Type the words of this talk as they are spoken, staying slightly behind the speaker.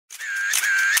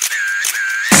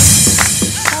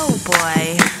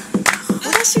boy.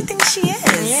 Who does she think she is?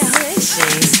 Yeah, who is she?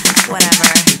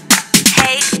 Whatever.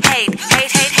 Hate, hate,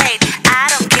 hate, hate, hate. I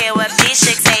don't care what these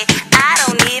chicks say. I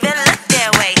don't even look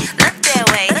their way. Look their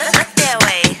way. Look their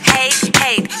way. Hate,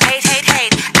 hate, hate, hate,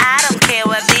 hate. I don't care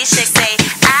what these chicks say.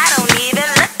 I don't even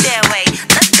look their way.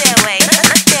 Look their way.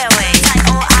 Look their way. Like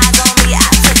all eyes on me, I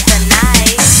took the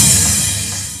night.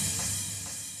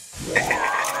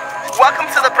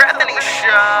 Welcome to the BRANTHUHNY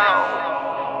Show.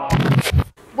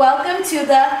 Welcome to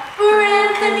the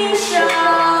BRANTHUHNY Show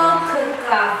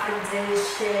Cook-Off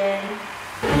Edition.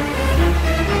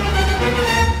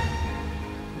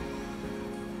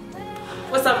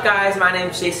 What's up, guys? My name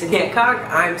is Jason Hancock.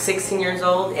 I'm 16 years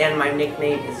old and my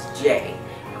nickname is Jay.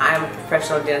 I'm a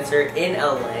professional dancer in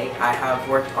LA. I have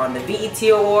worked on the BET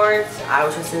Awards. I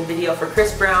was just in a video for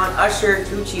Chris Brown, Usher,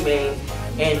 Gucci Mane,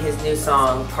 and his new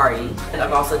song, Party. And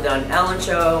I've also done Ellen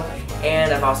Show,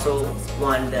 and I've also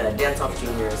won the Dance Off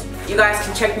Juniors. You guys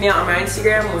can check me out on my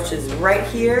Instagram, which is right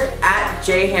here, at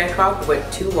J Hancock with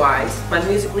 2 Y's. My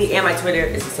Musical.ly and my Twitter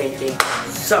is the same thing.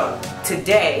 So,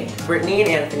 today, Brittany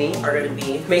and Anthony are going to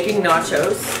be making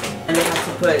nachos, and they have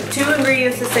to put 2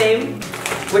 ingredients the same,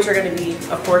 which are going to be,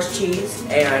 of course, cheese,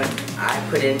 and I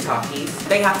put in Takis.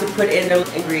 They have to put in those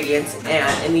ingredients,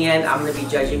 and in the end, I'm going to be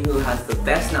judging who has the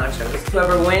best nachos.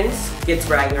 Whoever wins gets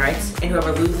bragging rights, and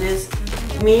whoever loses,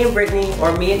 me and Brittany,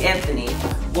 or me and Anthony,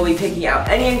 will be picking out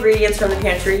any ingredients from the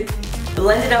pantry,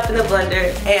 blend it up in the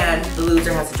blender, and the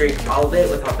loser has to drink all of it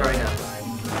without throwing up.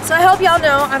 So I hope y'all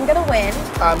know I'm gonna win.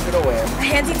 I'm gonna win. A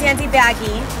handy dandy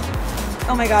baggie.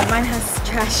 Oh my god, mine has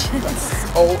trash.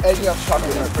 Oh, and you have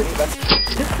chocolate in it. That's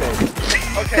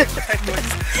okay.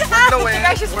 We're gonna win.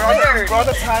 We're on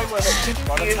the time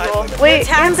limit. Wait,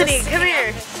 Anthony, come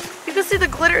here. You can see the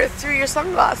glitter through your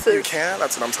sunglasses. You can?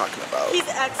 That's what I'm talking about.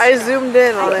 I zoomed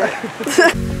in on it.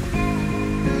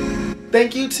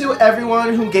 Thank you to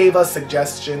everyone who gave us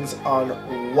suggestions on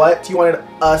what you wanted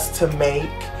us to make.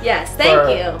 Yes,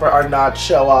 thank you. For our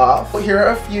Nacho Off. Here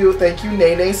are a few. Thank you,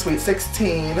 Nene Sweet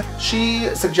 16. She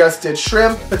suggested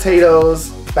shrimp,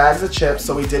 potatoes, bags of chips,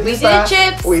 so we did use that. We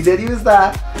did chips. We did use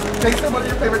that. Make some of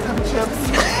your favorite type of chips.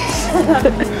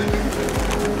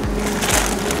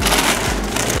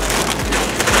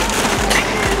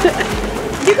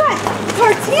 You got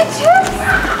tortilla chips?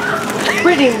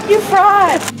 Brittany, you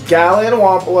fraud. Gallon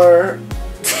Wampler.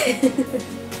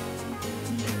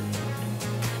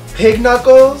 Pig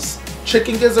knuckles,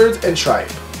 chicken gizzards, and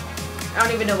tripe. I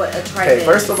don't even know what a tripe is. Okay,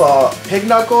 first of all, pig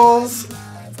knuckles.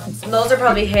 Those are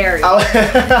probably hairy.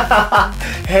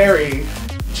 Hairy.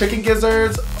 Chicken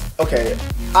gizzards. Okay,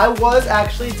 I was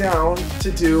actually down to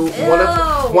do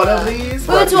one of these.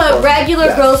 We went to a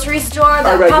regular grocery store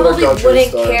that probably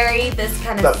wouldn't carry this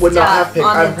kind of stuff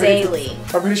on the daily.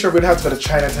 I'm pretty sure we'd have to go to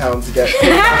Chinatown to get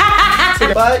pig.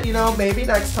 But you know, maybe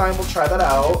next time we'll try that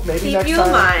out. Maybe next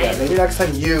time. Yeah, maybe next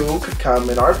time you could come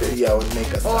in our video and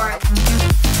make us. I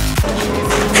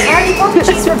already bought the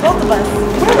cheese for both of us.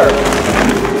 Where?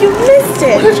 You missed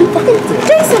it. Where did you find it?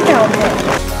 Jason found it.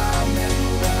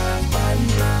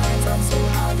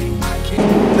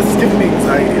 This is giving me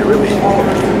anxiety, really.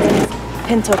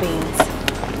 Pinto beans.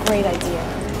 Great idea.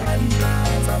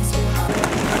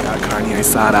 I got carne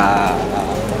asada.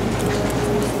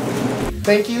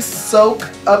 Thank you, Soak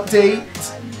Update,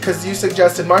 because you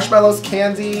suggested marshmallows,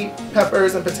 candy,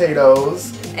 peppers, and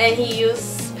potatoes. And he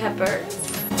used peppers.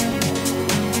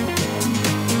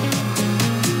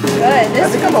 Good. This I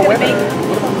think I'm a winner.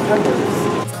 What about the peppers?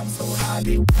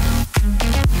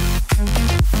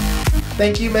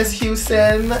 Thank you, Miss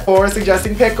Houston, for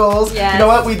suggesting pickles. Yes. You know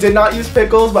what? We did not use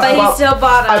pickles, but he still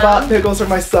bought them. I bought pickles for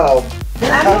myself.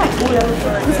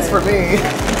 This is for me.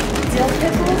 Dill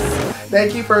pickles?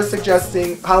 Thank you for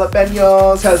suggesting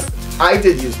jalapenos, because I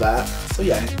did use that. So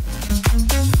yeah.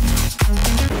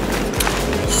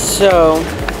 So,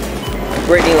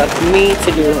 Brittany left me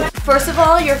to do it. First of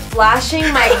all, you're flashing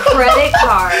my credit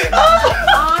card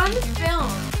on film.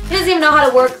 He doesn't even know how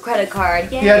to work a credit card.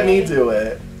 Yay. He had me do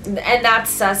it. And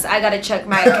that's sus. I gotta check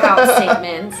my account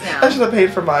statements now. I should have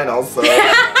paid for mine also.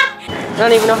 I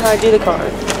don't even know how to do the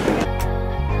card.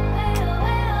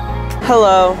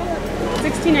 Hello.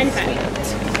 $16.95.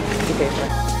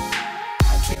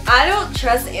 I don't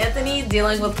trust Anthony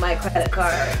dealing with my credit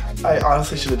card. I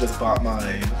honestly should have just bought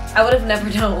mine. I would have never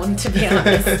known, to be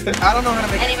honest. I don't know how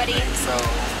to make anybody. So.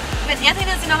 But Anthony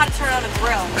doesn't know how to turn on a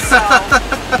grill, so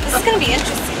this is gonna be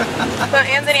interesting. So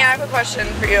Anthony, I have a question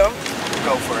for you.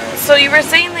 Go for it. So you were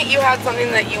saying that you had something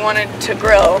that you wanted to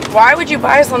grill. Why would you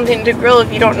buy something to grill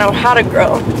if you don't know how to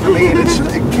grill? I mean, it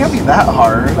can't be that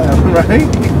hard, right?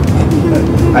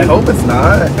 I hope it's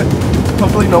not.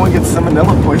 Hopefully no one gets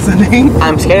salmonella poisoning.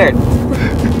 I'm scared.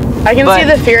 I can see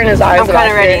the fear in his eyes. I'm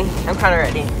kind of ready. I'm kind of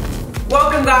ready.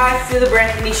 Welcome guys to the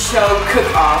BRANTHUHNY Show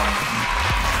cook-off.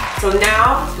 So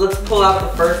now, let's pull out the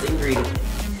first ingredient.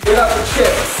 We got the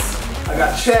chips. I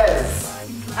got cheese.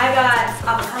 I got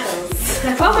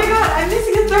avocados. Oh my god, I'm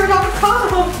missing a third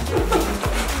avocado.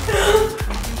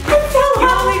 You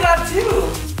only got 2.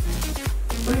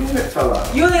 What do you mean it fell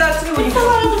out? You only got 2.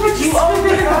 You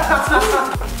only got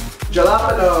 2.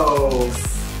 Jalapenos.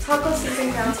 Taco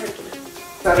season ground turkey.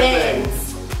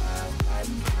 Bins.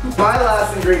 My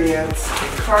last ingredient,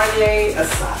 carne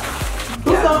asada.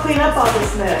 Who's gonna clean up all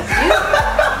this mess?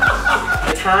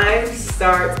 Time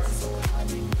starts.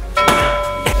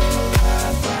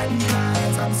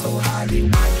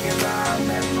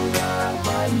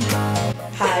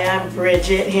 Hi, I'm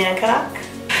Bridget Hancock,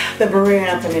 the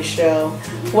BRANTHUHNY Show.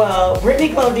 Well, Brittany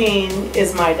Claudine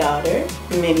is my daughter,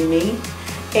 Mini-Me,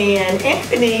 and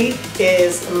Anthony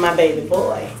is my baby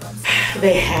boy.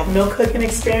 They have no cooking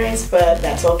experience, but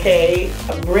that's okay.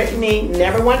 Brittany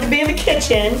never wanted to be in the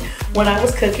kitchen. When I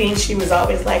was cooking, she was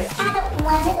always like, I don't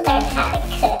want to learn how to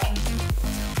cook.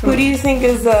 Who do you think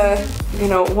is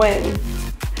win?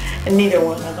 Neither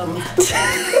one of them.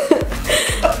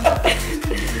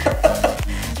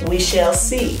 We shall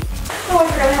see. Oh, I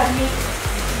forgot to have meat.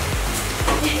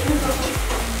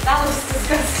 That looks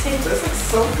disgusting. This looks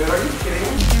so good. Are you kidding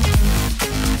me?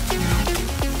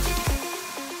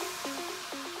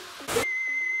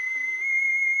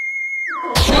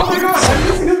 Oh my god, I'm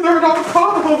missing a third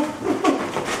avocado.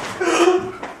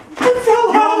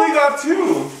 You only got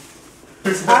 2. I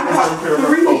got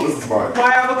 3. Oh, this is mine.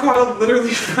 My avocado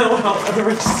literally fell out of the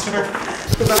register.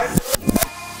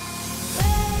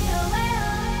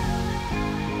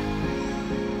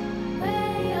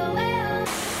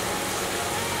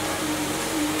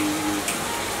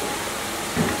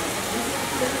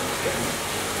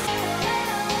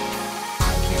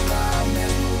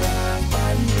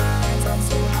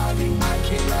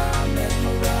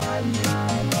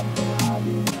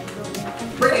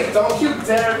 Brittany, don't you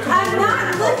dare come I'm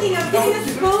not looking, I'm getting a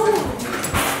spoon.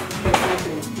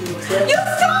 You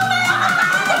stole my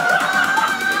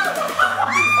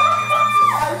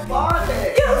I bought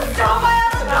it. You stole my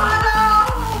avocado.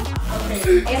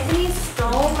 Anthony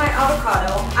stole my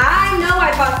avocado. I know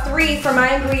I bought 3 for my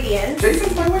ingredients.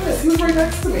 Jason's my witness. He was right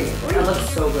next to me. That looks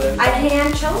so good. I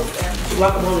hand chose them.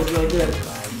 Guacamole is really good.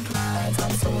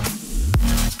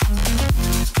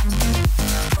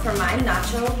 For my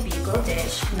nacho bico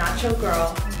dish, nacho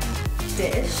girl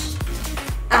dish,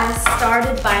 I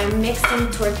started by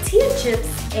mixing tortilla chips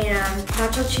and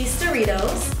nacho cheese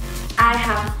Doritos. I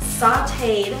have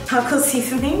sauteed taco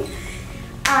seasoning.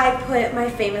 I put my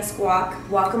famous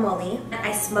guacamole.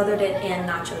 I smothered it in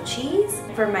nacho cheese.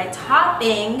 For my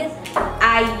topping,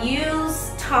 I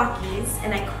used Takis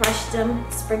and I crushed them,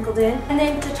 sprinkled in. And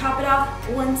then to top it off,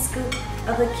 1 scoop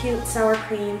of the cute sour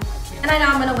cream. And I know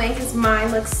I'm gonna wait because mine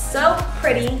looks so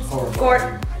pretty.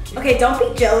 Okay, don't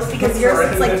be jealous because yours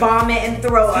looks like vomit and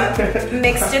throw up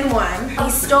mixed in one. He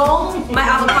stole my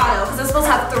avocado because I'm supposed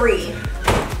to have 3.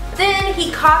 Then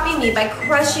he copied me by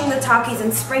crushing the Takis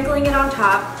and sprinkling it on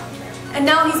top. And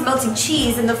now he's melting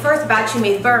cheese and the first batch he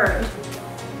made burned.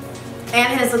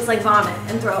 And his looks like vomit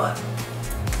and throw up.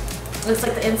 Looks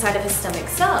like the inside of his stomach.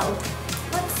 So,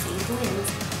 let's see who wins.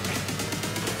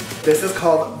 This is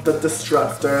called the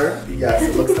Destructor. Yes,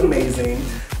 it looks amazing.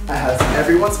 It has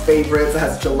everyone's favorites. It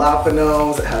has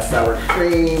jalapenos, it has sour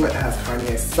cream, it has carne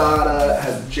asada, it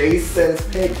has Jason's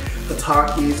pick, the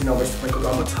Takis, they're sprinkled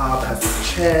on the top, it has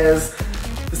cheese.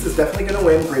 This is definitely gonna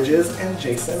win Bridges and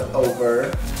Jason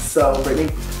over. So Brittany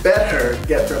better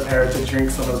get prepared to drink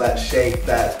some of that shake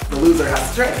that the loser has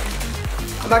to drink.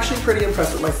 I'm actually pretty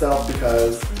impressed with myself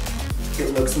because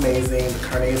it looks amazing. The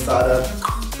carne asada,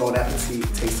 bon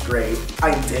appetit, tastes great.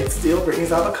 I did steal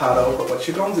Brittany's avocado, but what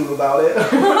you gonna do about it?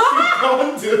 What you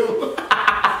gonna do?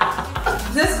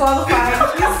 Disqualified.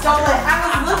 You stole it.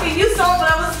 I was looking. You stole it, but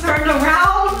I was turned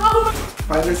around.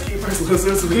 Finders keepers,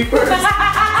 losers weepers.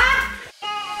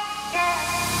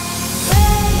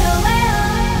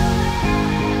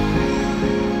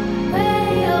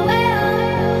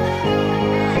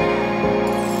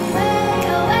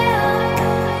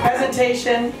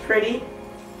 Presentation, pretty.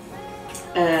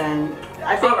 And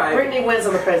I think Brittany wins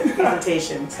on the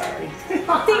presentation. Sorry. Ding,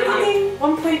 ding.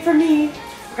 1 point for me.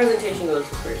 Presentation goes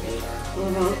to Brittany.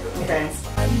 Okay.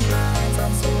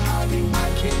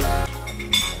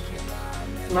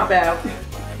 Not bad.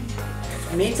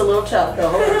 Meat's a little tough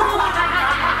though.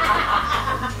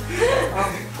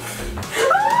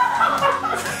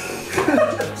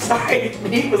 Sorry,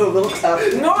 meat was a little tough.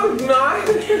 No, it's not.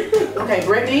 Okay,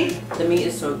 Brittany. The meat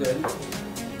is so good.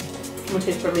 I'm gonna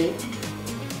taste for meat.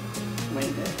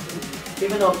 Wait,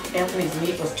 even though Anthony's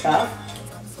meat was tough,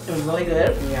 it was really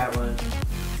good. Yeah, it was.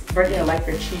 Brittany, I like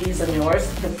your cheese and yours.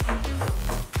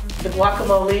 The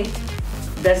guacamole,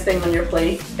 best thing on your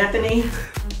plate. Anthony,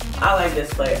 I like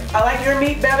this plate. I like your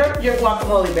meat better, your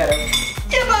guacamole better.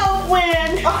 You both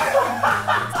win!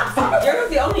 You're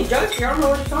the only judge here. I don't know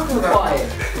what you're talking about. Quiet.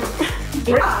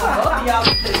 Both of y'all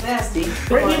is nasty.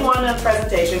 Brittany won a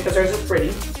presentation because hers is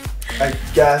pretty. I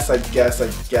guess her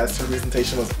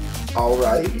presentation was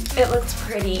alright. It looks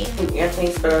pretty.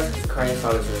 Anthony's better because the carne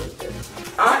asada is really good.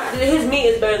 His meat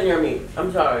is better than your meat.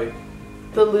 I'm sorry.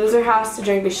 The loser has to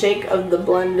drink a shake of the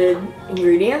blended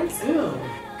ingredients. Ew.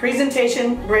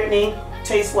 Presentation, Brittany.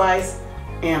 Taste-wise,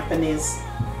 Anthony's.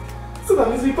 So that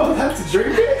means we both have to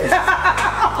drink it.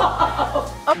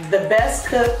 The best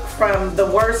cook from the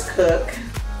worst cook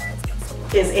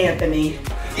is Anthony.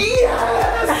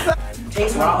 Yes!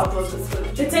 Tastes raw.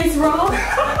 It tastes raw.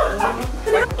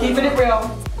 Keeping it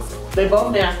real. They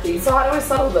both nasty. So how do I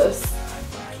settle this?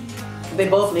 They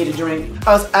both need a drink.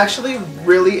 I was actually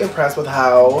really impressed with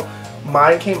how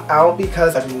mine came out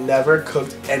because I've never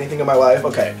cooked anything in my life.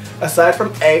 Okay, aside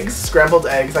from eggs, scrambled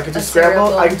eggs, I could do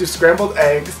scrambled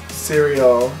eggs,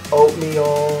 cereal,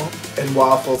 oatmeal, and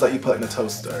waffles that you put in a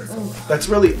toaster. That's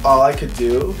really all I could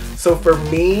do. So for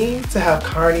me to have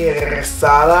carne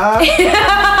asada,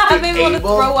 I made me want to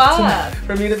throw up.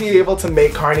 For me to be able to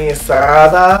make carne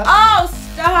asada. Oh,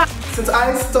 stop. Since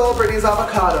I stole Brittany's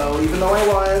avocado, even though I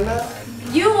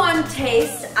won. You won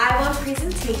taste, I won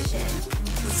presentation.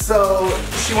 So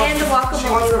she wants. And the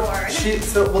guacamole board.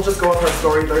 So we'll just go with her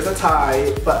story. There's a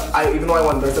tie, but even though I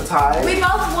won, there's a tie. We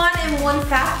both won in one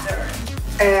factor.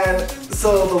 And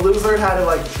so the loser had to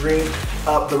like drink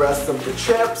up the rest of the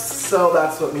chips. So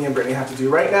that's what me and Brittany have to do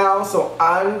right now. So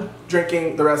I'm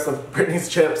drinking the rest of Brittany's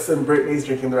chips and Brittany's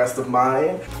drinking the rest of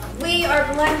mine. We are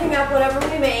blending up whatever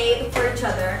we made for each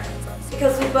other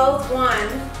because we both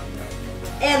won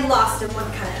and lost in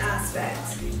one kind of aspect.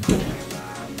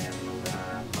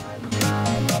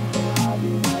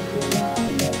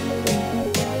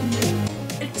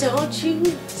 Don't you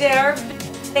dare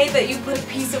say that you put a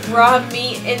piece of raw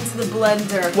meat into the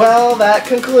blender. Well, that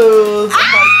concludes.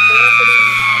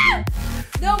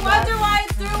 No wonder why I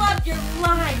threw up. You're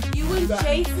lying. You and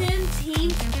Jason,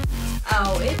 team.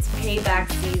 Oh, it's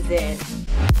payback season.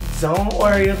 Don't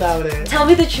worry about it. Tell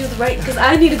me the truth, right? Because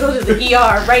I need to go to the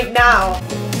ER right now.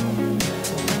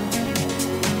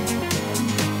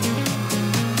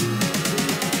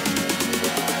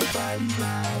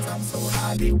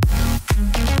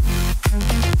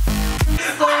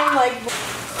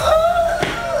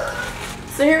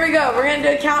 So here we go. We're gonna do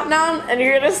a countdown, and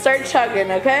you're gonna start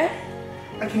chugging, okay?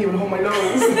 I can't even hold my nose.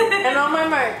 And on my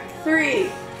mark, 3.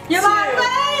 You're 2. not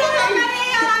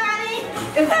ready.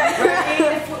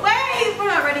 Wait, we're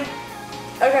not ready.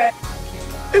 Okay.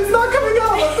 It's not coming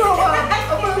out.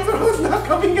 I'm gonna throw it's not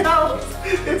coming out.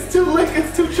 It's too lick.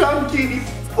 It's too chunky.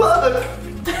 Look.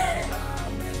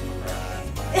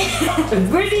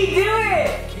 Brittany, do it!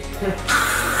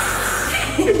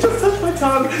 It just touched my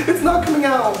tongue. It's not coming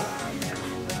out.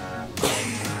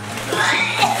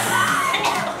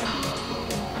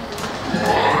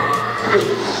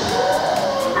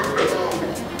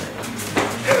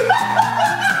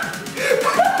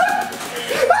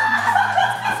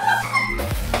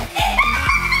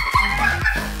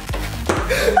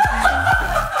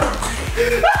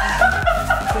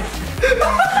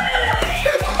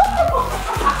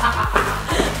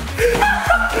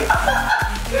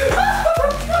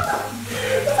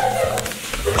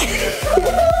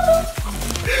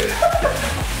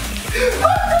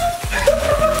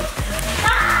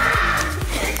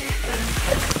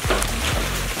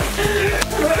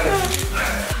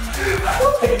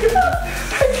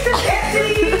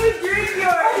 Anthony, you would drink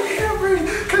yours! I can't breathe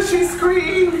because she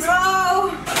screamed.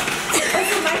 Oh!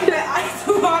 That's a nice ice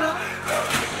water.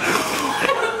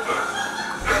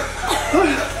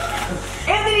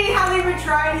 Anthony hasn't even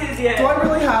tried his yet. Do I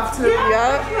really have to?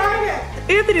 Yeah.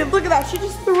 Anthony, look at that. She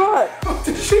just threw up.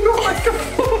 Did she? Oh my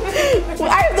god.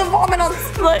 I have the vomit on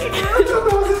like.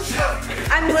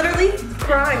 I'm literally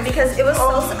crying because it was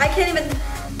so. I can't even.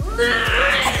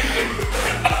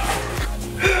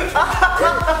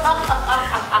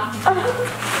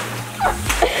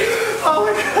 Oh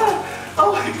my god. Oh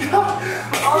my god.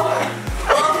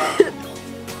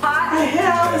 What the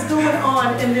hell is going on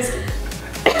in this?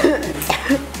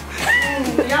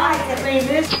 Y'all can clean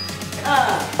this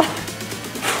up.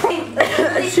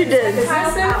 She did.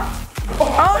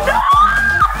 Oh no!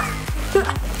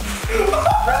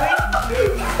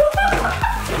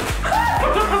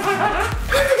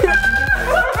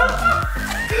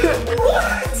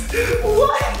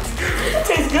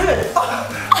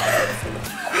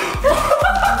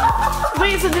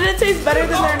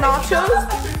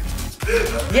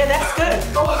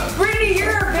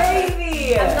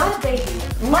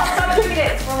 Mom, stop drinking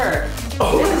it. It's for her.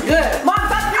 Oh, this is good. Mom,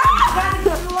 stop drinking it.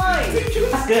 That's the line.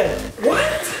 That's good.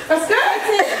 What? That's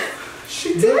good.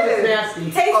 She This did. is nasty.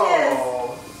 Taste this.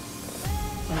 Oh.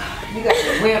 You guys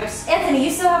are wimps. Anthony,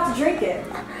 you still have to drink it.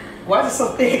 Why is it so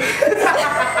thick? I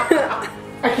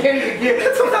can't even get it.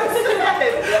 That's what I said.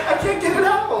 I can't get it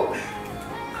out.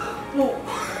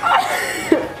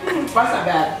 That's not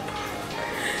bad.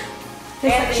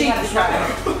 Tastes like cheese.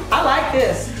 I like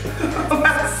this.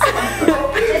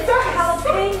 It's a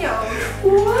jalapeno.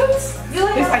 What? You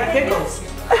like It's like jalapenos? pickles.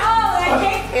 Oh,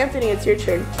 okay. Anthony, it's your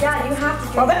turn. Yeah, you have to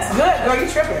drink Oh, that's good. Girl, you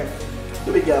tripping.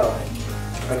 Here we go.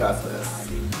 I got this.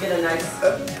 Get a nice.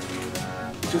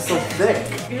 Just so thick.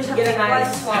 You just have Get to a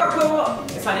nice. swallow.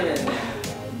 It's not even.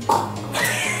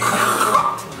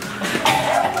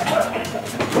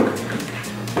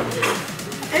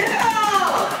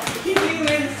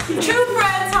 True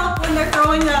friends help when they're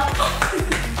growing up.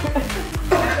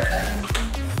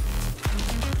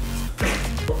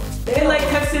 It like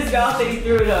touched his mouth and he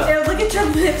threw it up. Here, look at your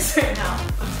lips right now.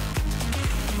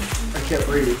 I can't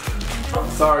breathe. I'm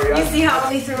sorry. You see how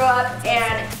we threw up,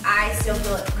 and I still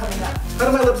feel it coming up. How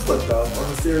do my lips look though?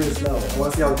 On a serious note, I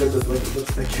want to see how good this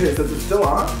lipstick is. Is it still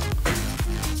on?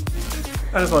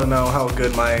 I just want to know how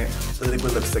good my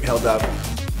liquid lipstick held up.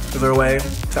 Is there a way?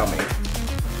 Tell me.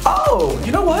 Oh,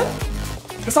 you know what?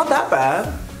 It's not that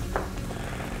bad.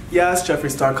 Yes, Jeffree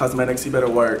Star Cosmetics, you better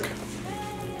work.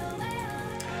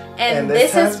 And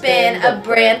this has been a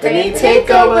Branthhuhny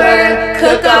Takeover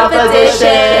Cook-Off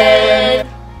Edition.